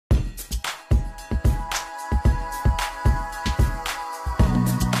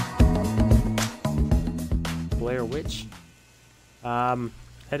which, I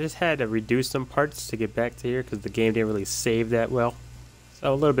just had to redo some parts to get back to here because the game didn't really save that well.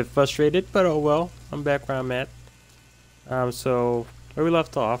 So a little bit frustrated, but oh well. I'm back where I'm at. So where we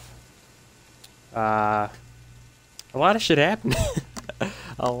left off, a lot of shit happened.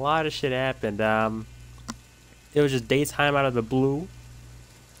 A lot of shit happened. It was just daytime out of the blue.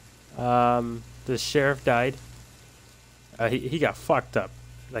 The sheriff died. He got fucked up.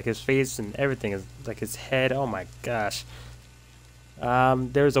 Like his face and everything is like his head. Oh my gosh.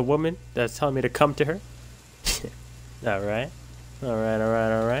 There's a woman that's telling me to come to her. Alright.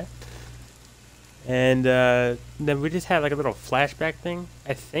 Alright. And then we just had like a little flashback thing,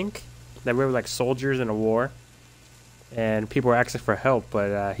 I think. That we were like soldiers in a war. And people were asking for help,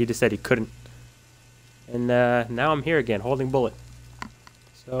 but he just said he couldn't. And now I'm here again, holding bullet.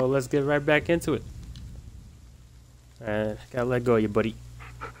 So let's get right back into it. Gotta let go of you, buddy.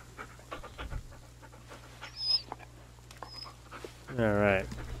 Alright,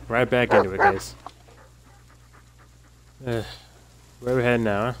 right back into it, guys. Where are we heading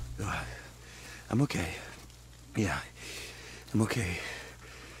now, huh? I'm okay. Yeah, I'm okay.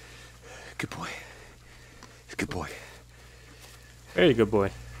 Good boy. Good boy. Very good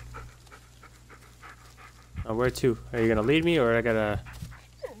boy. Where to? Are you gonna lead me, or I gotta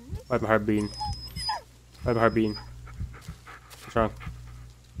wipe my heart beating? Wipe my heart beating. What's wrong?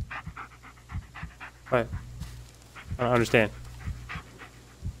 What? I don't understand.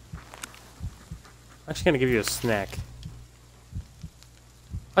 I'm actually gonna give you a snack.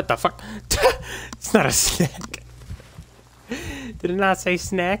 What the fuck? It's not a snack. Did it not say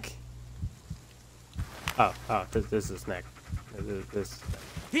snack? Oh, this is a snack. This.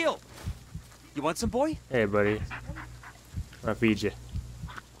 Heel! You want some, boy? Hey, buddy. I'll feed you.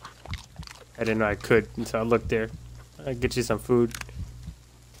 I didn't know I could until I looked there. I'll get you some food.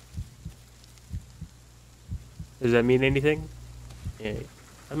 Does that mean anything? Yeah.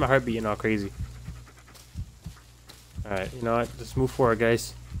 That's my heart beating all crazy. Alright, you know what? Let's move forward,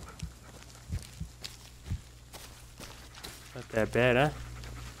 guys. Not that bad, huh?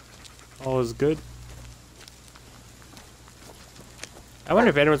 All is good. I wonder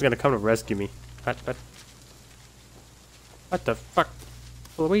if anyone's gonna come to rescue me. What the fuck?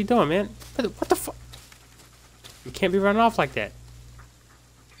 What are you doing, man? What the fuck? You can't be running off like that.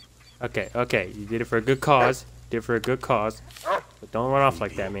 Okay. You did it for a good cause. But don't run off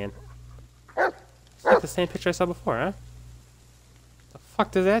like that, man. It's like the same picture I saw before, huh? The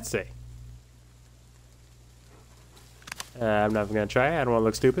fuck does that say? I'm not even gonna try. I don't want to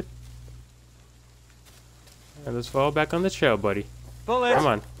look stupid. And let's fall back on the trail, buddy. Bullet. Come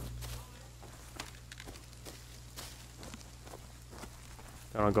on.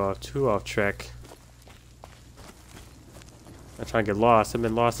 Don't go too off track. I'm trying to get lost. I've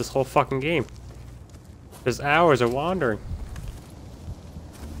been lost this whole fucking game. There's hours of wandering.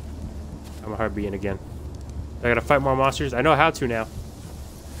 I'm a heart beating again. I gotta fight more monsters. I know how to now.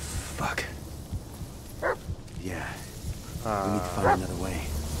 Fuck. Yeah. We need to find another way.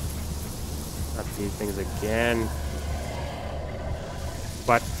 Not these things again.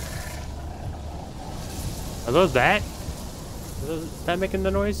 What? Are those that? Is that making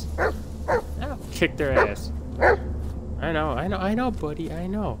the noise? I'll kick their ass. I know, buddy. I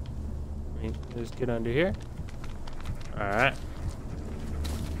know. Let's get under here. Alright.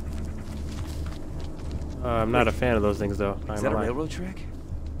 I'm not a fan of those things, though. Is that a railroad track?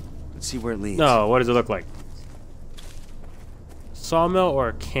 Let's see where it leads. No, what does it look like? Sawmill or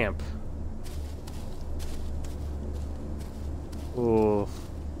a camp? Ooh.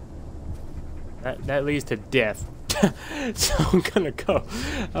 That leads to death. So I'm gonna go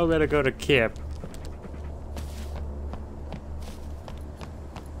to camp.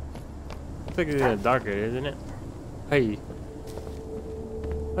 Looks like it's getting darker, isn't it? Hey.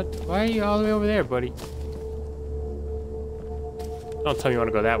 What? Why are you all the way over there, buddy? Don't tell me you want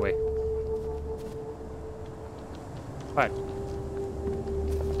to go that way. What?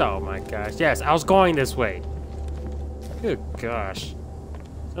 Oh my gosh. Yes, I was going this way. Good gosh.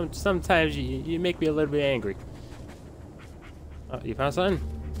 Sometimes you make me a little bit angry. Oh, you found something?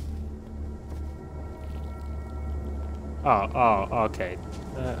 Oh, okay.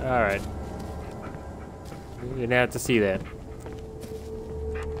 Alright. You didn't have to see that.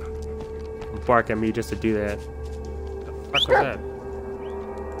 Bark at me just to do that. What the fuck was that?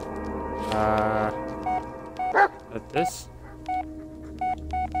 Is that this?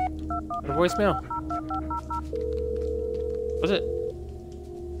 A voicemail? Was it?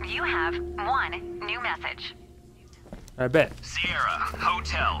 You have one new message. I bet. Sierra,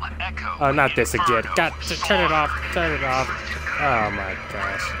 Hotel, Echo. Oh, not this again. Inferno, Got to turn it off. Turn it off. Oh my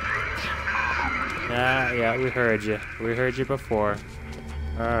gosh. Yeah, we heard you. We heard you before.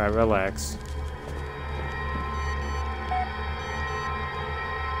 Alright, relax.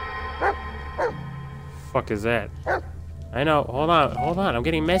 Fuck is that? I know. Hold on. I'm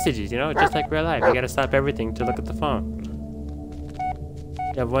getting messages, you know, just like real life. You gotta stop everything to look at the phone.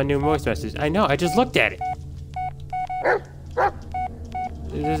 You have one new voice message. I know, I just looked at it.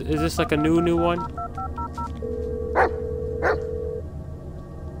 Is this like a new one?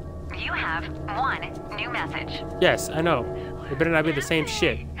 You have one new message. Yes, I know. It better not be the same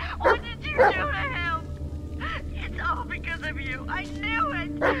shit. What did you do to him? It's all because of you. I knew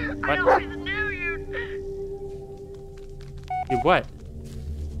it. I always knew you'd. You what?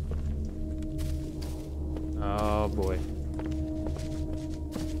 Oh boy.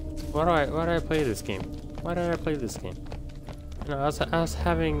 Why do I play this game? Why did I play this game? You know, I was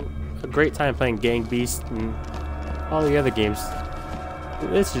having a great time playing Gang Beast and all the other games.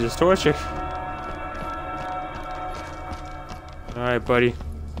 This is just torture. Alright, buddy.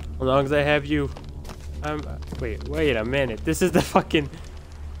 As long as I have you. Wait a minute. This is the fucking...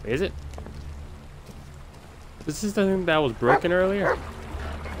 Wait, is it? Is this the thing that was broken earlier?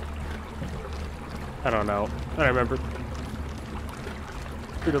 I don't know. I don't remember.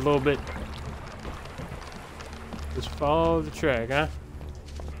 Shoot a little bit. Just follow the track, huh?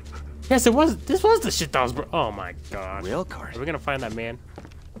 Yes, it was. This was the shit that was oh my god. Rail cart. Are we gonna find that man?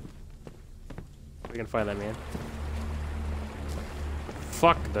 Are we gonna find that man?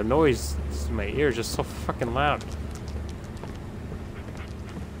 Fuck, the noise in my ears is just so fucking loud.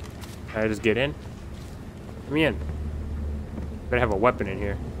 Can I just get in? Let me in. Better have a weapon in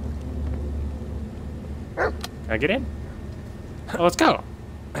here. Can I get in? Oh, let's go.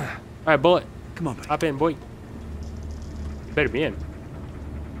 Alright, bullet. Come on, buddy. Hop in, boy. You better be in.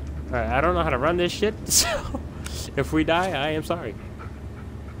 Alright, I don't know how to run this shit, so if we die, I am sorry.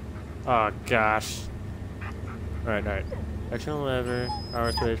 Oh, gosh. Alright. Action lever,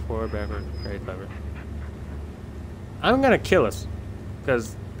 power switch, forward, backward, right lever. I'm gonna kill us.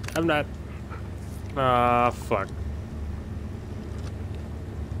 Because I'm not... fuck.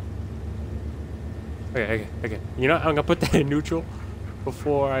 Okay. You know what? I'm gonna put that in neutral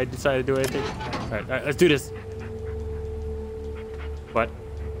before I decide to do anything. Alright, let's do this. What?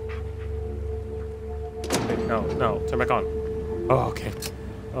 Wait, no, turn back on. Oh, okay.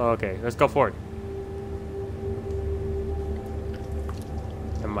 Okay, let's go forward.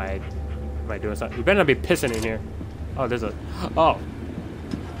 Am I doing something? You better not be pissing in here. Oh, there's a... Oh!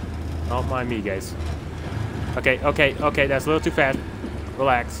 Don't mind me, guys. Okay, that's a little too fast.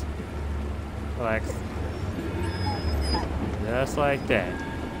 Relax. Just like that.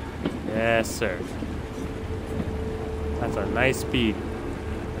 Yes, sir. That's a nice speed.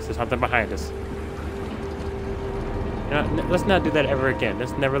 There's something behind us. You know, let's not do that ever again.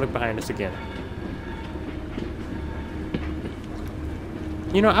 Let's never look behind us again.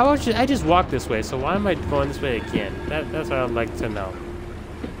 You know, I just walked this way, so why am I going this way again? That's what I'd like to know.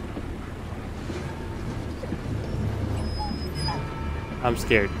 I'm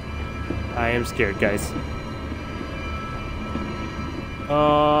scared. I am scared, guys.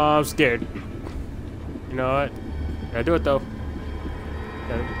 Oh, I'm scared. You know what? Gotta do it though.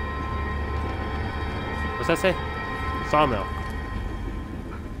 What's that say? Sawmill.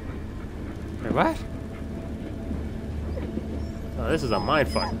 Wait, what? Oh, this is a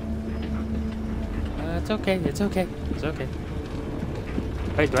mindfuck. It's okay.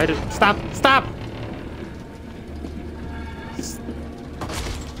 Wait, do I just... Stop!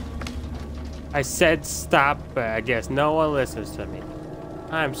 I said stop, but I guess no one listens to me.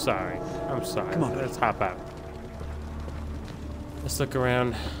 I'm sorry. Come on, let's hop out. Let's look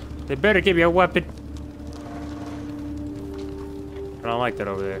around. They better give me a weapon. I don't like that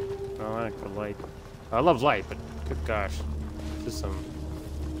over there. I don't like the light. I love light, but good gosh. This is some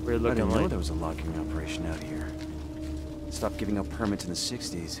weird looking I didn't know light. there was a logging operation out here. Stopped giving out permits in the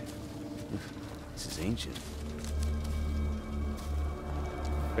 60s. This is ancient.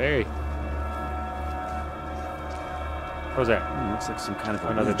 Very. What was that? Looks like some kind of a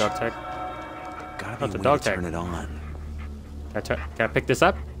Another winch. dog tag? Gotta Oh, be it's a a way dog to tag. turn it on. Can I pick this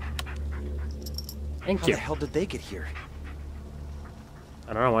up? Thank How you. the hell did they get here?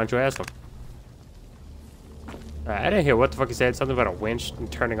 I don't know. Why don't you ask him? I didn't hear what the fuck he said. Something about a winch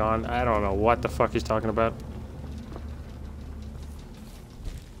and turning on. I don't know what the fuck he's talking about.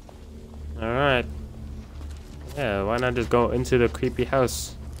 Alright. Yeah, why not just go into the creepy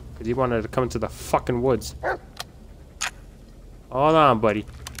house? Because he wanted to come into the fucking woods. Hold on, buddy.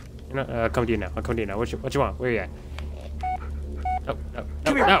 You know, I'll come to you now. What you want? Where you at?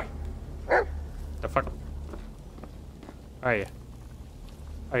 No. The fuck? Where are you?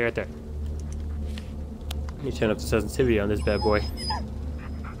 Oh, you're right there. You turn up the sensitivity on this bad boy.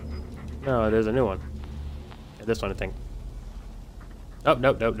 No, there's a new one. Yeah, this one, I think. Oh,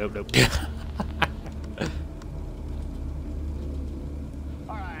 nope.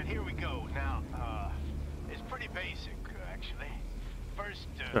 Alright, here we go. Now, it's pretty basic, actually. First,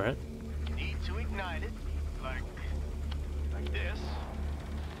 Alright. you need to ignite it, like this.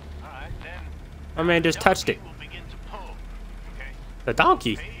 Alright, then... My man just touched it. Will begin to pull, okay? The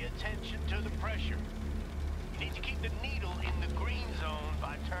donkey. Pay attention to the pressure. You need to keep the needle in the green zone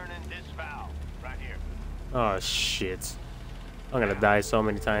by turning this valve, right here. Oh, shit. I'm gonna die so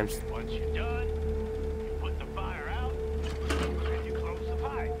many times. Once you're done, you put the fire out, and you close the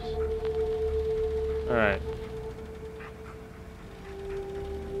pipes. Alright.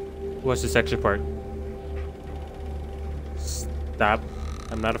 What's this extra part? Stop.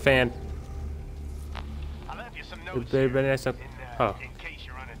 I'm not a fan. I left you some notes Very, here very nice. in Oh. case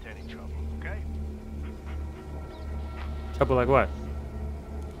you run into any trouble, okay? Trouble like what?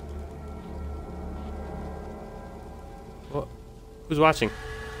 What? Who's watching?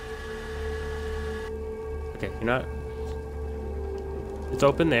 Okay, you're not. It's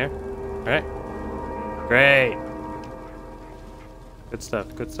open there. Alright. Great. Good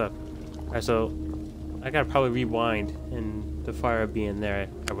stuff, good stuff. Alright, so I gotta probably rewind and the fire be in there,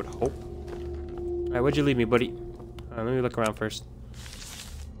 I would hope. Alright, where'd you leave me, buddy? Let me look around first.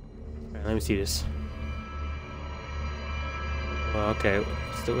 Alright, let me see this. Okay,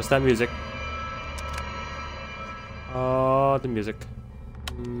 what's that music? Oh, the music.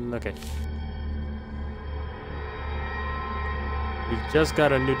 Okay. We just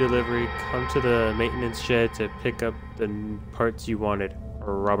got a new delivery. Come to the maintenance shed to pick up the parts you wanted.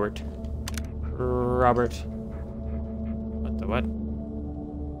 Robert. What the what?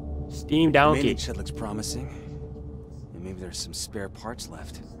 Steam The donkey. maintenance shed looks promising. And maybe there's some spare parts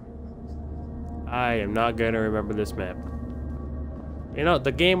left. I am not gonna remember this map. You know,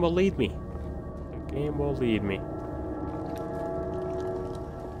 the game will lead me. The game will lead me.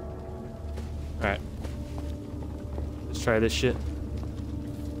 Alright. Let's try this shit.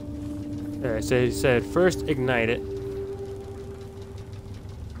 Alright, so he said first ignite it.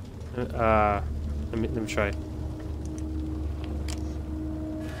 Let me try.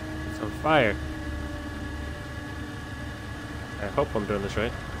 It's on fire. I hope I'm doing this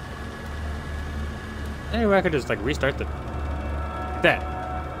right. Anyway, I could just like restart the that.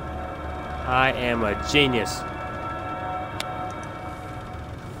 I am a genius.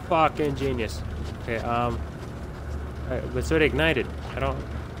 Fucking genius. Okay, alright, but it's already ignited. I don't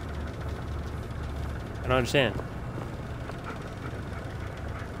understand.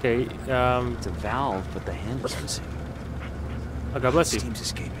 Okay, It's a valve, but the handle's missing. oh, God bless you. Steam's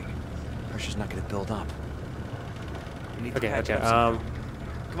escaping. Pressure's not gonna build up. We need to Okay, patch okay, it up somehow.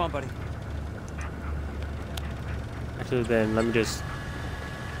 Come on, buddy. actually then let me just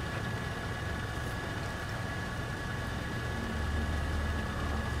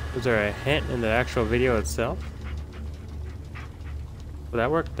was there a hint in the actual video itself? Will that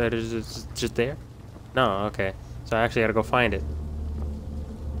work? That is just there? No, okay. So I actually gotta go find it.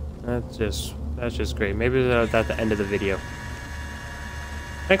 That's just great. Maybe that's at the end of the video.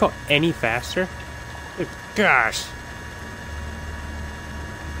 Can I go any faster? Good gosh.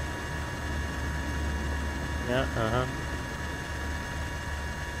 Yeah, uh-huh.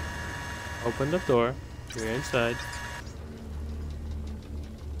 Open the door. You're inside.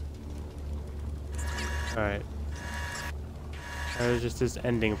 Alright. There's just this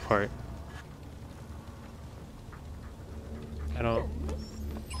ending part. I don't...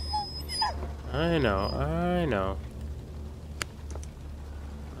 I know.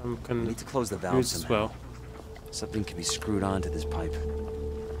 I'm We gonna need to close the valve use as somehow. well. Something can be screwed onto this pipe.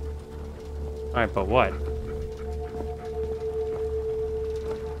 Alright, but what?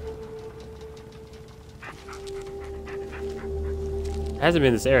 It hasn't been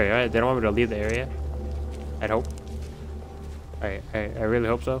in this area, right? They don't want me to leave the area? I'd hope. I really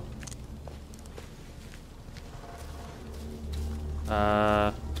hope so.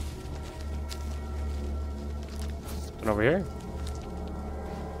 Something over here?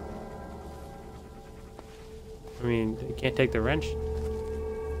 I mean, you can't take the wrench.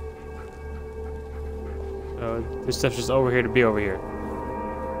 So this stuff's just over here to be over here.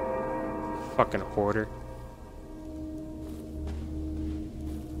 Fucking hoarder.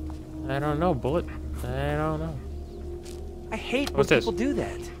 I don't know, Bullet. I don't know. I hate when What's this? people do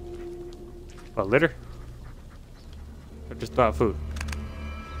that. What, litter? Or just throw out food?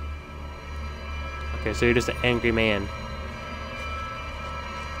 Okay, so you're just an angry man.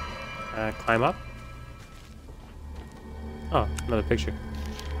 Climb up? Oh, another picture.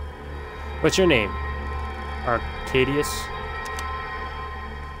 What's your name? Arcadius.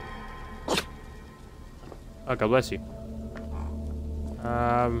 Oh, God bless you.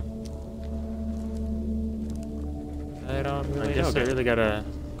 I don't really know. I really gotta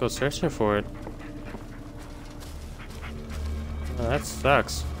go searching for it. Oh, that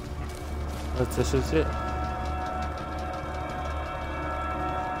sucks. This is it.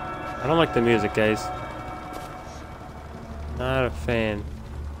 I don't like the music, guys. Not a fan.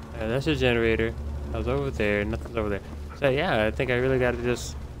 That's a generator. I was over there. Nothing's over there. So yeah, I think I really gotta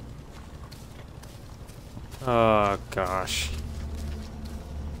just... Oh, gosh.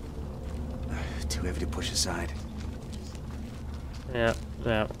 Too heavy to push aside. Yeah,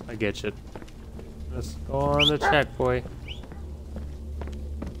 I get you. Let's go on the check, boy.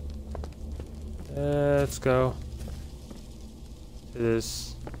 Let's go to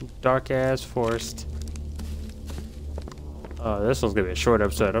this dark-ass forest. Oh, this one's gonna be a short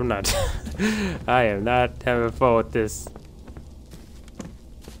episode. I'm not... I am not having fun with this.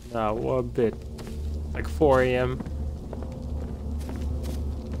 Not one bit. Like 4 a.m.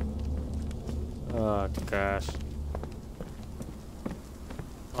 Oh, gosh.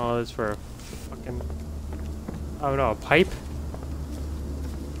 Oh, this for a fucking... Oh, no, a pipe?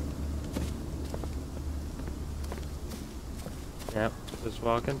 Yep, just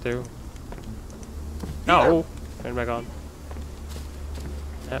walking through. No! Turn back on.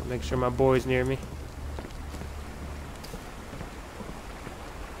 Yep, make sure my boy's near me.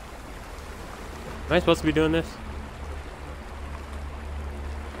 Am I supposed to be doing this?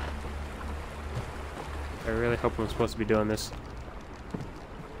 I really hope I'm supposed to be doing this.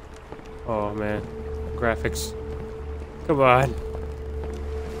 Oh man, graphics. Come on.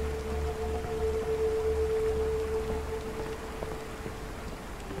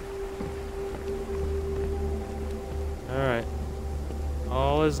 Alright.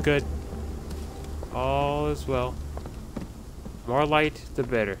 All is good. All is well. More light, the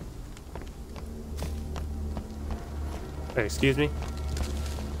better. Hey, excuse me?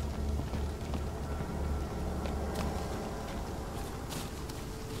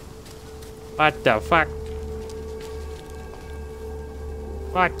 What the fuck?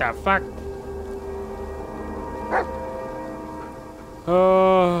 What the fuck?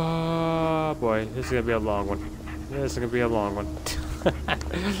 Oh boy, this is gonna be a long one. This is gonna be a long one.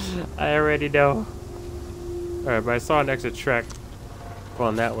 I already know. Alright, but I saw an exit track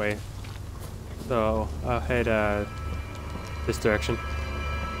going that way. So I'll head this direction.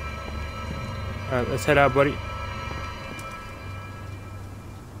 Alright, let's head out, buddy.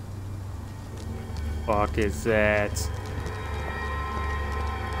 Fuck is that?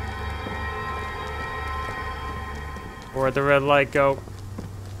 Where'd the red light go?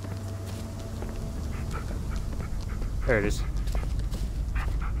 There it is.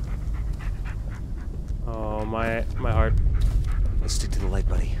 Oh, my heart. Let's stick to the light,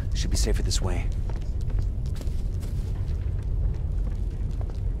 buddy. Should be safer this way.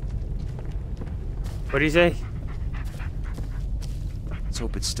 What do you say? Let's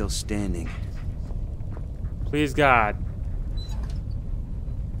hope it's still standing. Please, God.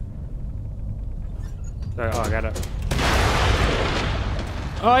 Sorry, oh, I gotta...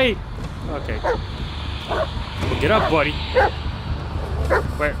 Oi! Okay. Well, get up, buddy.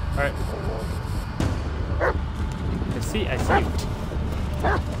 Where? Alright. I see you.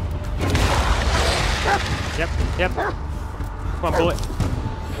 Yep. Come on, bullet.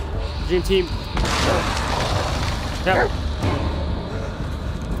 Dream team. Yep.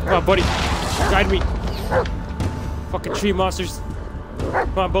 Come on, buddy. Guide me. Fucking tree monsters.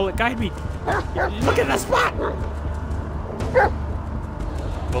 Come on, bullet, guide me. Look at that spot.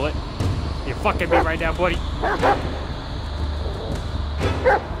 Bullet, you're fucking me right now, buddy.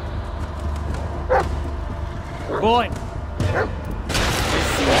 Bullet.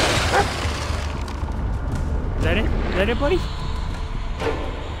 Is that it? Is that it, buddy?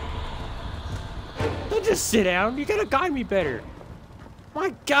 Don't just sit down. You gotta guide me better.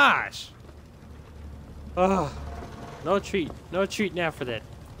 My gosh. Oh, no treat now for that.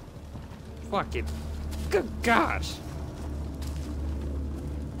 Fucking, good gosh.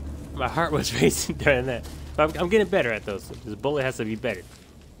 My heart was racing during that. But I'm getting better at those. This bullet has to be better.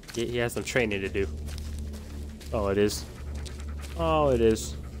 He has some training to do. All it is. All it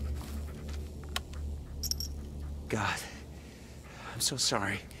is. God, I'm so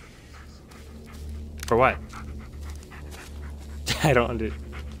sorry. For what? I don't under.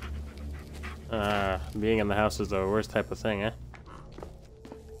 Being in the house is the worst type of thing, eh?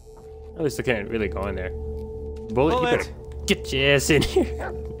 At least I can't really go in there. Bullet, you better get your ass in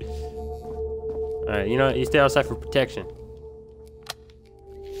here. Alright, you know what? You stay outside for protection.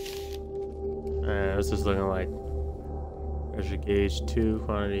 What's this looking like? Pressure gauge 2,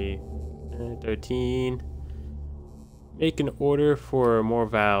 quantity 13. Make an order for more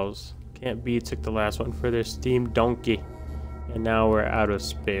valves. Can't be, took the last one for their steam donkey. And now we're out of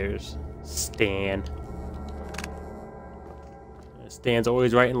spares. Stan. Stan's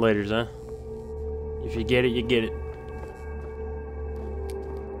always writing letters, huh? If you get it, you get it.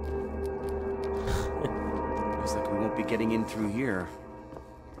 Looks like we won't be getting in through here.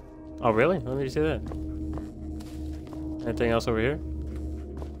 Oh, really? Let me see that. Anything else over here?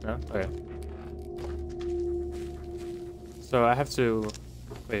 No? Okay. So I have to...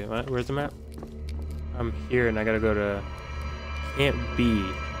 Wait, what? Where's the map? I'm here and I gotta go to... Can't be.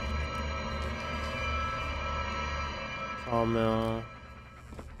 Sawmill.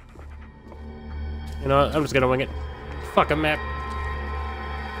 You know what? I'm just gonna wing it. Fuck a map.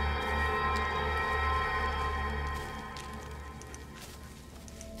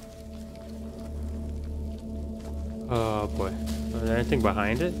 Oh boy. Is there anything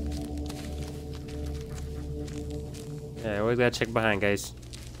behind it? Yeah, always gotta check behind, guys.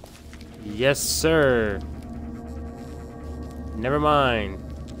 Yes, sir. Never mind.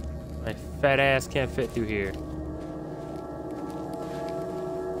 My fat ass can't fit through here.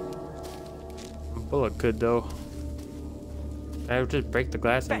 Bullet could though. I would just break the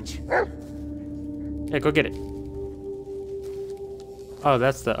glass and... Yeah, go get it. Oh,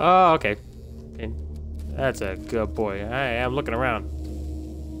 that's the... Oh, okay. Okay. That's a good boy. I am looking around.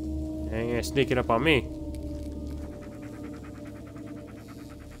 And you're sneaking up on me.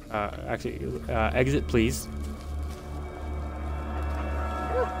 Actually, exit, please.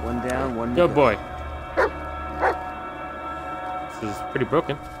 One down, one Good boy. This is pretty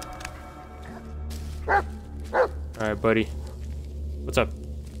broken. Alright, buddy. What's up?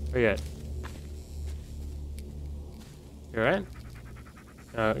 Where you at? You alright?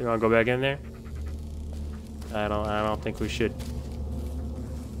 You wanna go back in there? I don't think we should.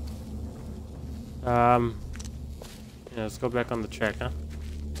 Yeah, let's go back on the track, huh?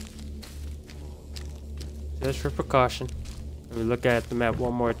 Just for precaution. Let me look at the map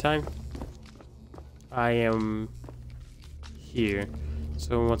one more time. I am here.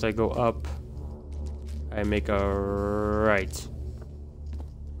 So once I go up, I make a right.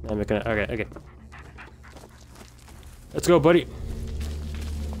 I'm making a, okay. Let's go, buddy.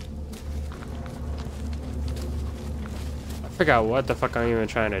 I forgot what the fuck I'm even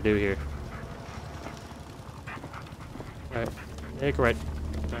trying to do here. Alright, make a right.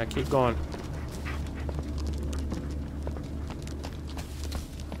 Alright, keep going.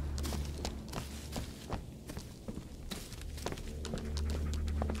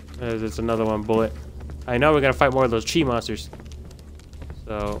 There's another one bullet. I know we gotta fight more of those chi monsters.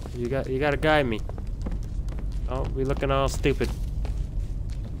 So you gotta guide me. Don't be looking all stupid.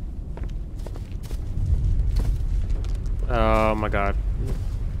 Oh my god.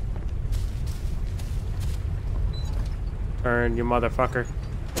 Turn, you motherfucker.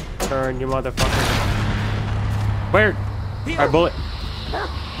 Turn, you motherfucker. Where? Alright, bullet.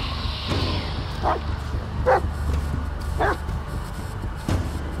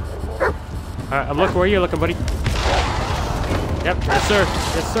 Alright, I'm looking where you're looking, buddy. Yep, yes sir.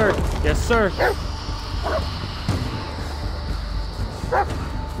 Yes sir. Yes sir.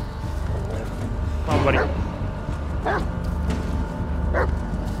 Come on, buddy.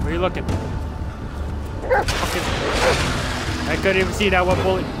 Where are you looking? Fucking... I couldn't even see that one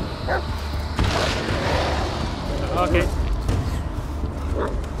bullet. Okay.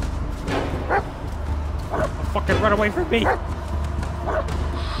 Oh, fucking run away from me.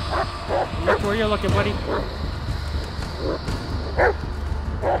 Look where you're looking, buddy.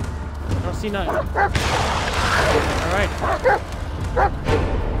 I don't see nothing. Alright.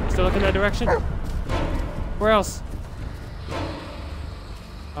 Still looking that direction? Where else?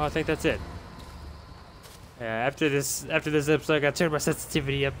 Oh, I think that's it. Yeah, after this episode, I gotta turn my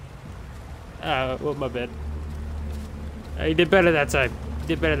sensitivity up. Well, my bad. You did better that time. You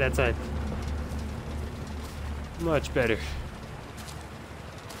did better that time. Much better.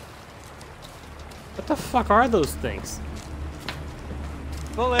 What the fuck are those things?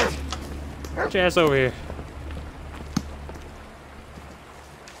 Bullet! Get your ass over here.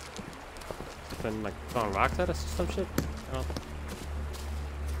 Been like throwing rocks at us or some shit? I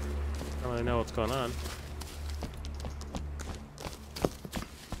don't really know what's going on.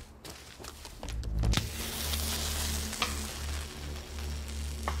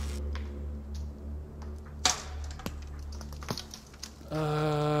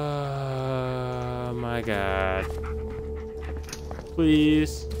 My god.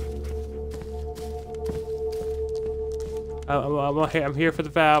 Please. I'm here for the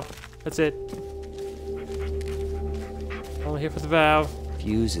valve. That's it. Only here for the valve.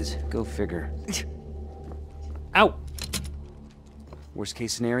 Fuses. Go figure. Ow! Worst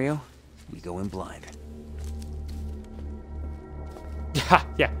case scenario, we go in blind.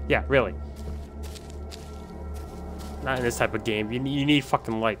 Yeah, really. Not in this type of game. You need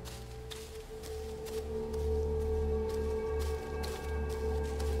fucking light.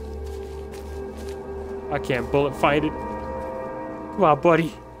 I can't bullet find it. Come on,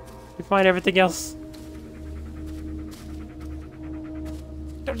 buddy. You find everything else.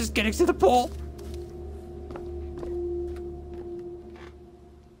 I'm just getting to the pole.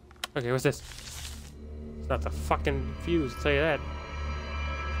 Okay, what's this? It's not the fucking fuse, I'll tell you that.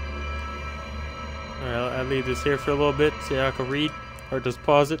 Alright, I'll leave this here for a little bit, see how I can read, or just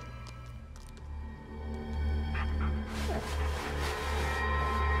pause it.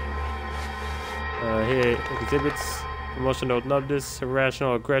 Here it exhibits emotional numbness,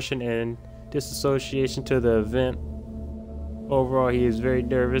 irrational aggression, and disassociation to the event. Overall, he is very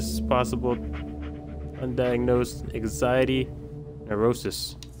nervous, possible undiagnosed anxiety,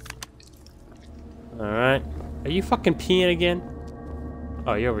 neurosis. Alright. Are you fucking peeing again?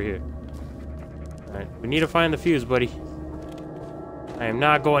 Oh, you're over here. Alright, we need to find the fuse, buddy. I am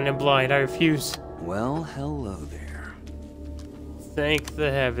not going in blind, I refuse. Well, hello there. Thank the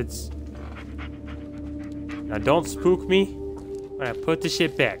heavens. Now don't spook me when I put the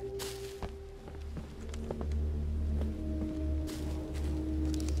shit back.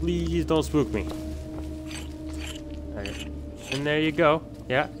 Please don't spook me. Alright. And there you go.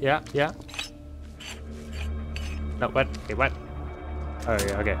 Yeah. No, what? Okay, what? Oh,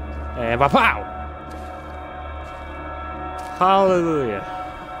 yeah, okay. And pow! Hallelujah.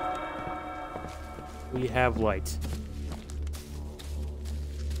 We have light.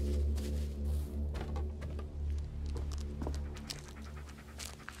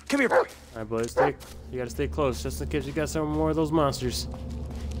 Come here, boy. Alright, boys, you gotta stay close just in case you got some more of those monsters.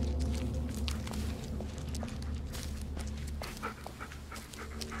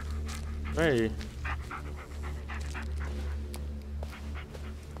 Hey.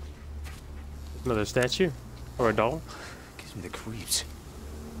 Another statue? Or a doll? Gives me the creeps.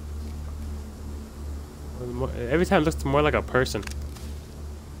 Every time it looks more like a person.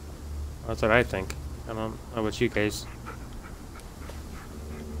 That's what I think. I don't know about you guys.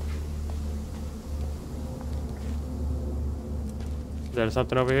 Is there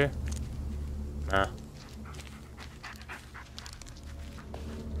something over here? Nah.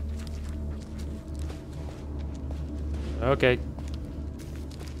 Okay.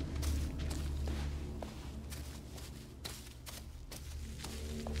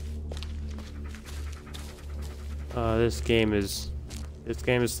 This game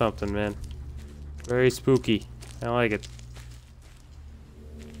is something, man. Very spooky. I like it.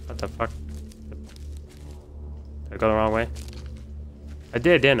 What the fuck? Did I go the wrong way? I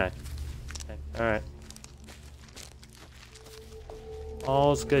did, didn't I? Okay, alright.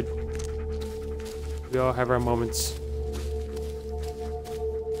 All's good. We all have our moments.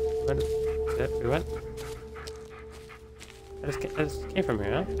 We went? I just came from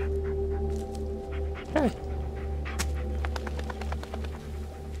here, huh? Hey.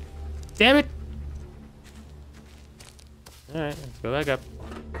 Damn it! Alright, let's go back up.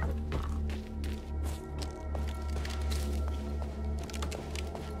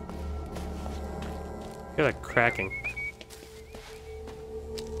 I feel like cracking.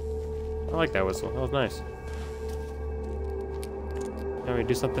 I like that whistle. That was nice. Can we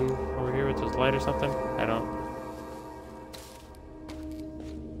do something over here with this light or something? I don't.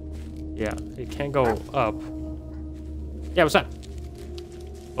 Yeah, it can't go up. Yeah, what's up?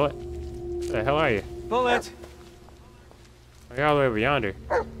 What? Where the hell are you? Bullet! Oh, you're all the way over yonder.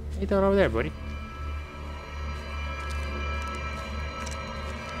 What are you doing over there, buddy?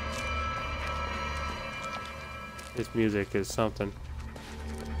 This music is something.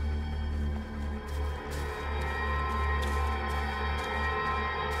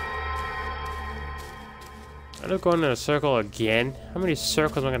 I'm not going in a circle again. How many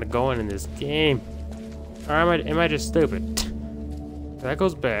circles am I gonna go in this game? Or am I just stupid? That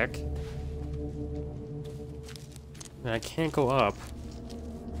goes back. And I can't go up.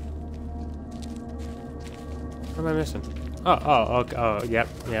 What am I missing? Oh, yep.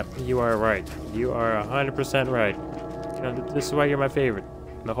 You are right. You are 100% right. You know, this is why you're my favorite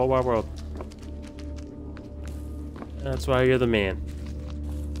in the whole wide world. That's why you're the man.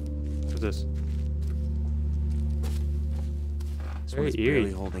 What's this? This Very one's eerie.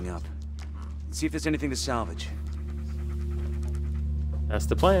 barely holding up. Let's see if there's anything to salvage. That's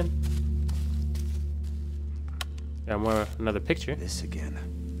the plan. Got another picture. This again.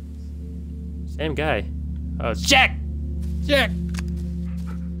 Same guy. Oh, Jack! Jack!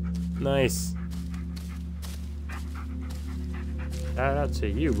 Nice. Shout out to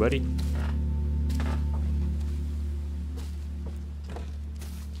you, buddy.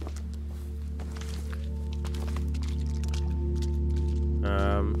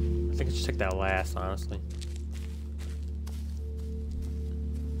 I think I should check that last, honestly.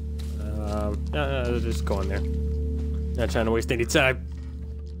 No, just go in there. Not trying to waste any time.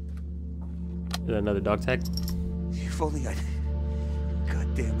 Is that another dog tag? If only I...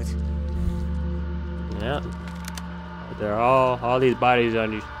 God damn it. Yeah. They're all these bodies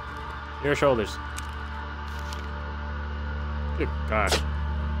on your shoulders. Good gosh.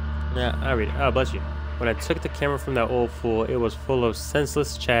 Yeah, I read it. Oh, bless you. When I took the camera from that old fool, it was full of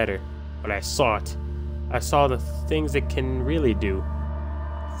senseless chatter. But I saw it. I saw the things it can really do.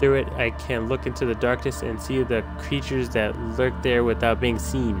 Through it, I can look into the darkness and see the creatures that lurk there without being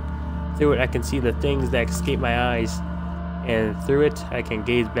seen. Through it, I can see the things that escape my eyes. And through it, I can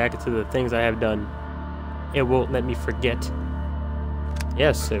gaze back into the things I have done. It won't let me forget.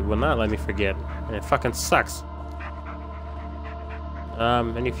 Yes, it will not let me forget. And it fucking sucks.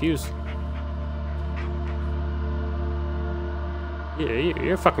 Any fuse?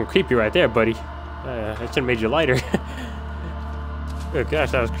 You're fucking creepy right there, buddy. I should have made you lighter. Oh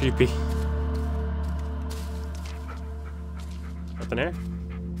gosh, that was creepy. Nothing there?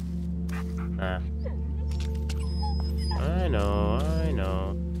 I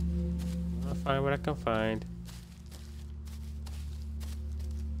know. I'll find what I can find.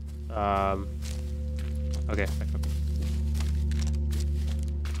 Okay, back up.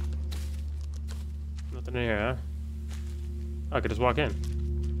 Nothing in here, huh? Oh, I could just walk in.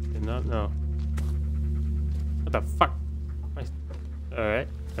 Did not know. What the fuck? Alright,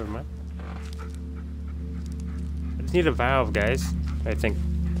 never mind. I just need a valve, guys. I think.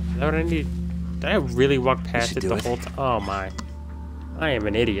 Is that what I need? Did I really walk past it the whole time? Oh my. I am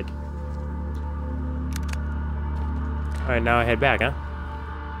an idiot. Alright, now I head back, huh?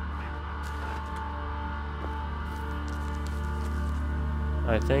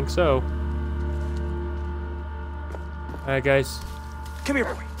 I think so. Alright, guys. Come here,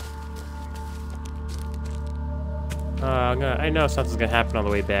 boy. I know something's gonna happen on the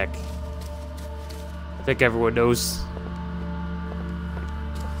way back. I think everyone knows.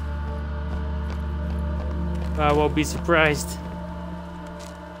 I won't be surprised.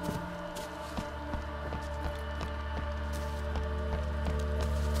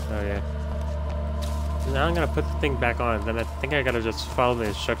 Oh yeah. Now I'm gonna put the thing back on, then I think I gotta just follow the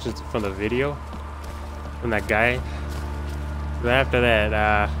instructions from the video from that guy. But after that,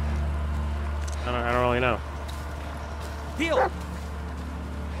 I don't really know. Heal.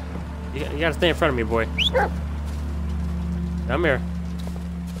 You gotta stay in front of me, boy. Come here.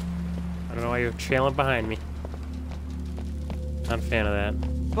 I don't know why you're trailing behind me. Not a fan of that.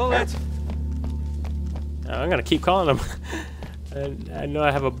 Bullet. I'm gonna keep calling him. And I know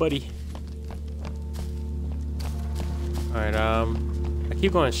I have a buddy. Alright, I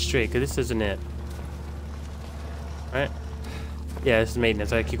keep going straight because this isn't it. Alright? Yeah, this is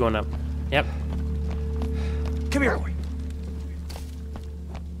maintenance. I keep going up. Yep. Come here, boy.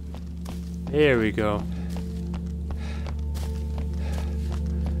 There we go.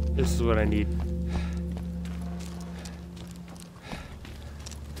 This is what I need.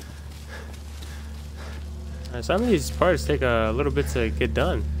 Some of these parts take a little bit to get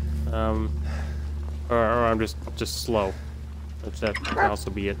done, or I'm just slow. That can also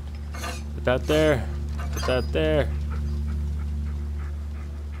be it. Put that there. Put that there.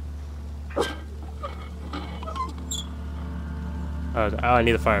 Oh, I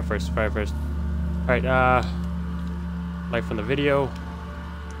need the fire first. Fire first. All right. Like from the video.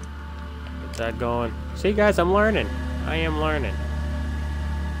 Get that going. See, guys, I'm learning. I am learning.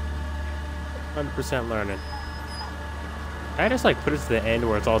 100% learning. Can I just like put it to the end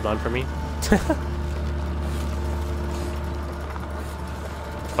where it's all done for me?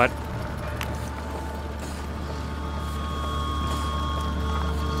 What?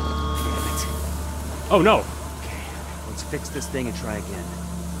 Oh no! Okay, let's fix this thing and try again.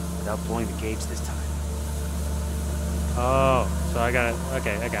 Without blowing the gauge this time. Oh, so I got it.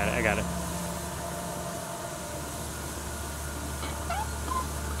 Okay, I got it.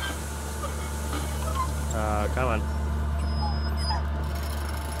 Come on.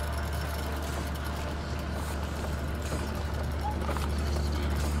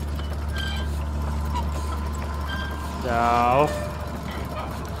 No.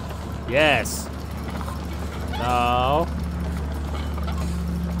 Yes. No.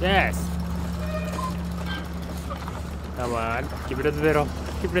 Yes. Come on. Keep it in the middle.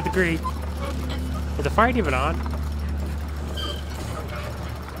 Keep it in the green. Is the fire even on?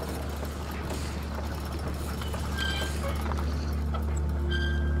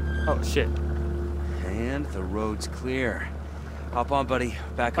 Oh shit. And the road's clear. Hop on, buddy.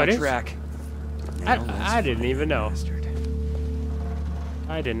 Back Oh, on it is? track. Now let's I didn't find even the know. bastard.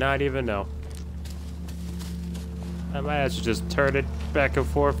 I did not even know. I might have to just turn it back and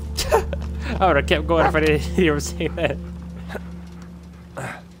forth. I would have kept going if I didn't hear him say that.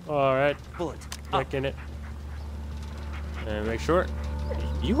 Alright. Bullet. Back in it. And make sure.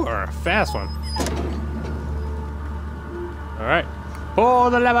 You are a fast one. Alright. Pull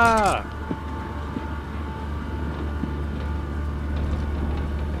the lever!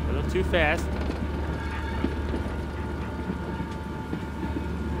 A little too fast.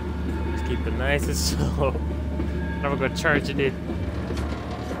 Just keep it nice and slow. I'm gonna charge it in.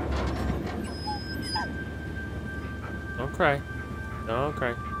 Don't cry. Don't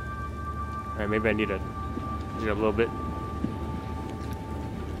cry. Alright, maybe I need a little bit.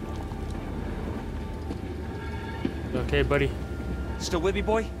 Okay, buddy. Still with me,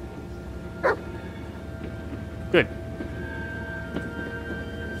 boy? Good.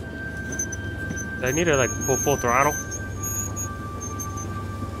 Do I need to like pull full throttle?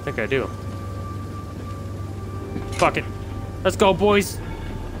 I think I do. Fuck it. Let's go, boys.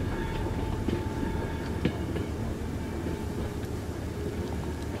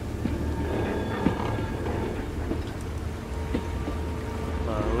 A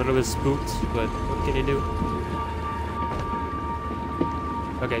little bit spooked, but what can you do?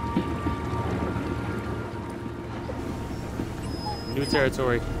 Okay. New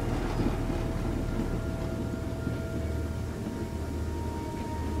territory.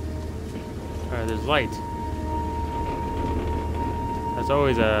 Alright, there's light. That's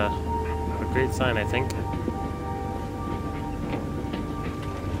always a great sign, I think.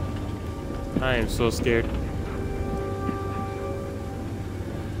 I am so scared.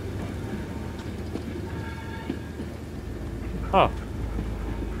 Oh.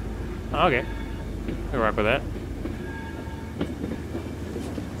 Okay. I can rock with that.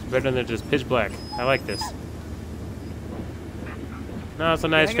 It's better than just pitch black. I like this. No, it's a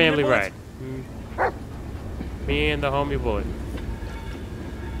nice Hanging in family there, ride. Me and the homie bullet.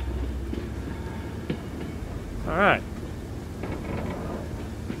 Alright.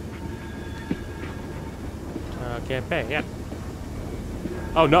 Can't pay, yeah.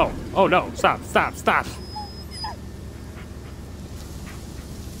 Oh no! Oh no! Stop! Stop! Stop!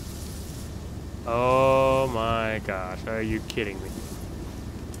 Oh my gosh, are you kidding me?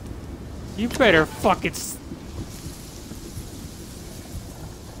 You better fucking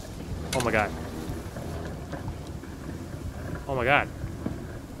oh my god. Oh my god.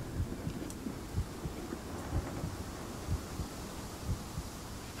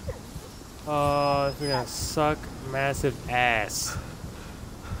 Oh, this is gonna suck massive ass.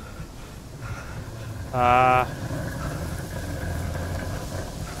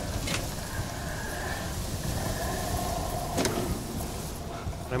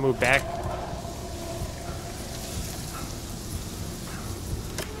 Can I move back?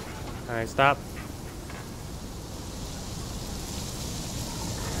 Alright, stop.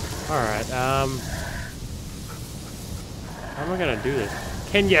 Alright, how am I gonna do this?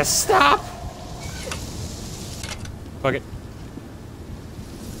 Can you stop? Fuck it.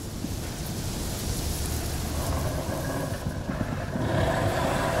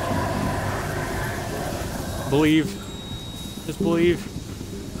 Believe. Just believe.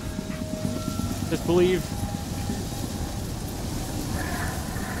 Just believe.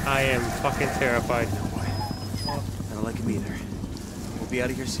 I am fucking terrified. I don't like him either. We'll be out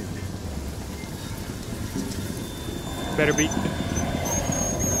of here soon. Better be.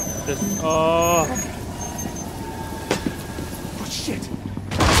 Just, oh. Oh shit!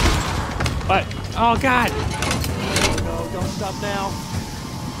 What? Oh god! No, don't stop now.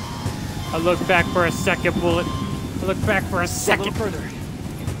 I look back for a second, bullet. I look back for a A second. little further.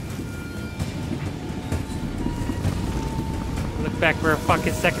 I look back for a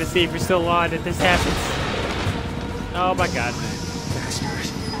fucking second to see if you're still on and this happens. Oh my god. Bastard.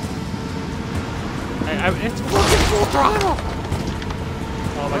 It's fucking full throttle!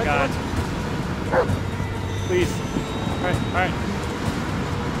 Oh my god. Please. Alright, alright.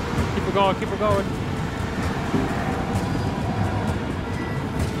 Keep it going, keep it going.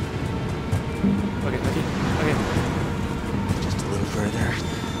 Okay, okay, okay. Just a little further.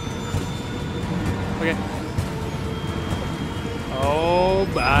 Okay. Oh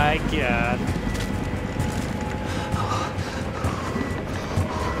my god.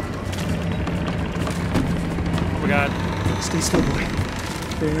 Oh my god. Stay still, boy.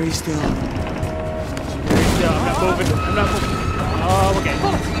 Very still. Very still. I'm not moving. I'm not moving. Oh, okay.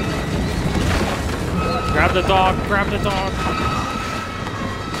 Grab the dog. Grab the dog.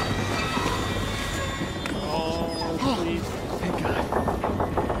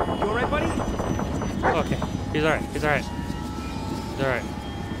 He's alright. He's alright. He's alright.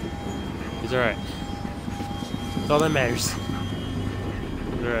 He's alright. That's all that matters.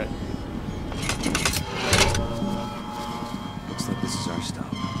 He's alright. Looks like this is our stop.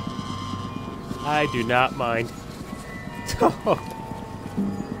 I do not mind.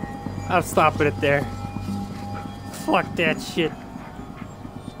 I'm stopping it there. Fuck that shit.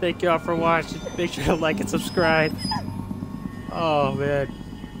 Thank y'all for watching. Make sure to like and subscribe. Oh man.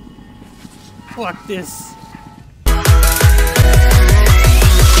 Fuck this.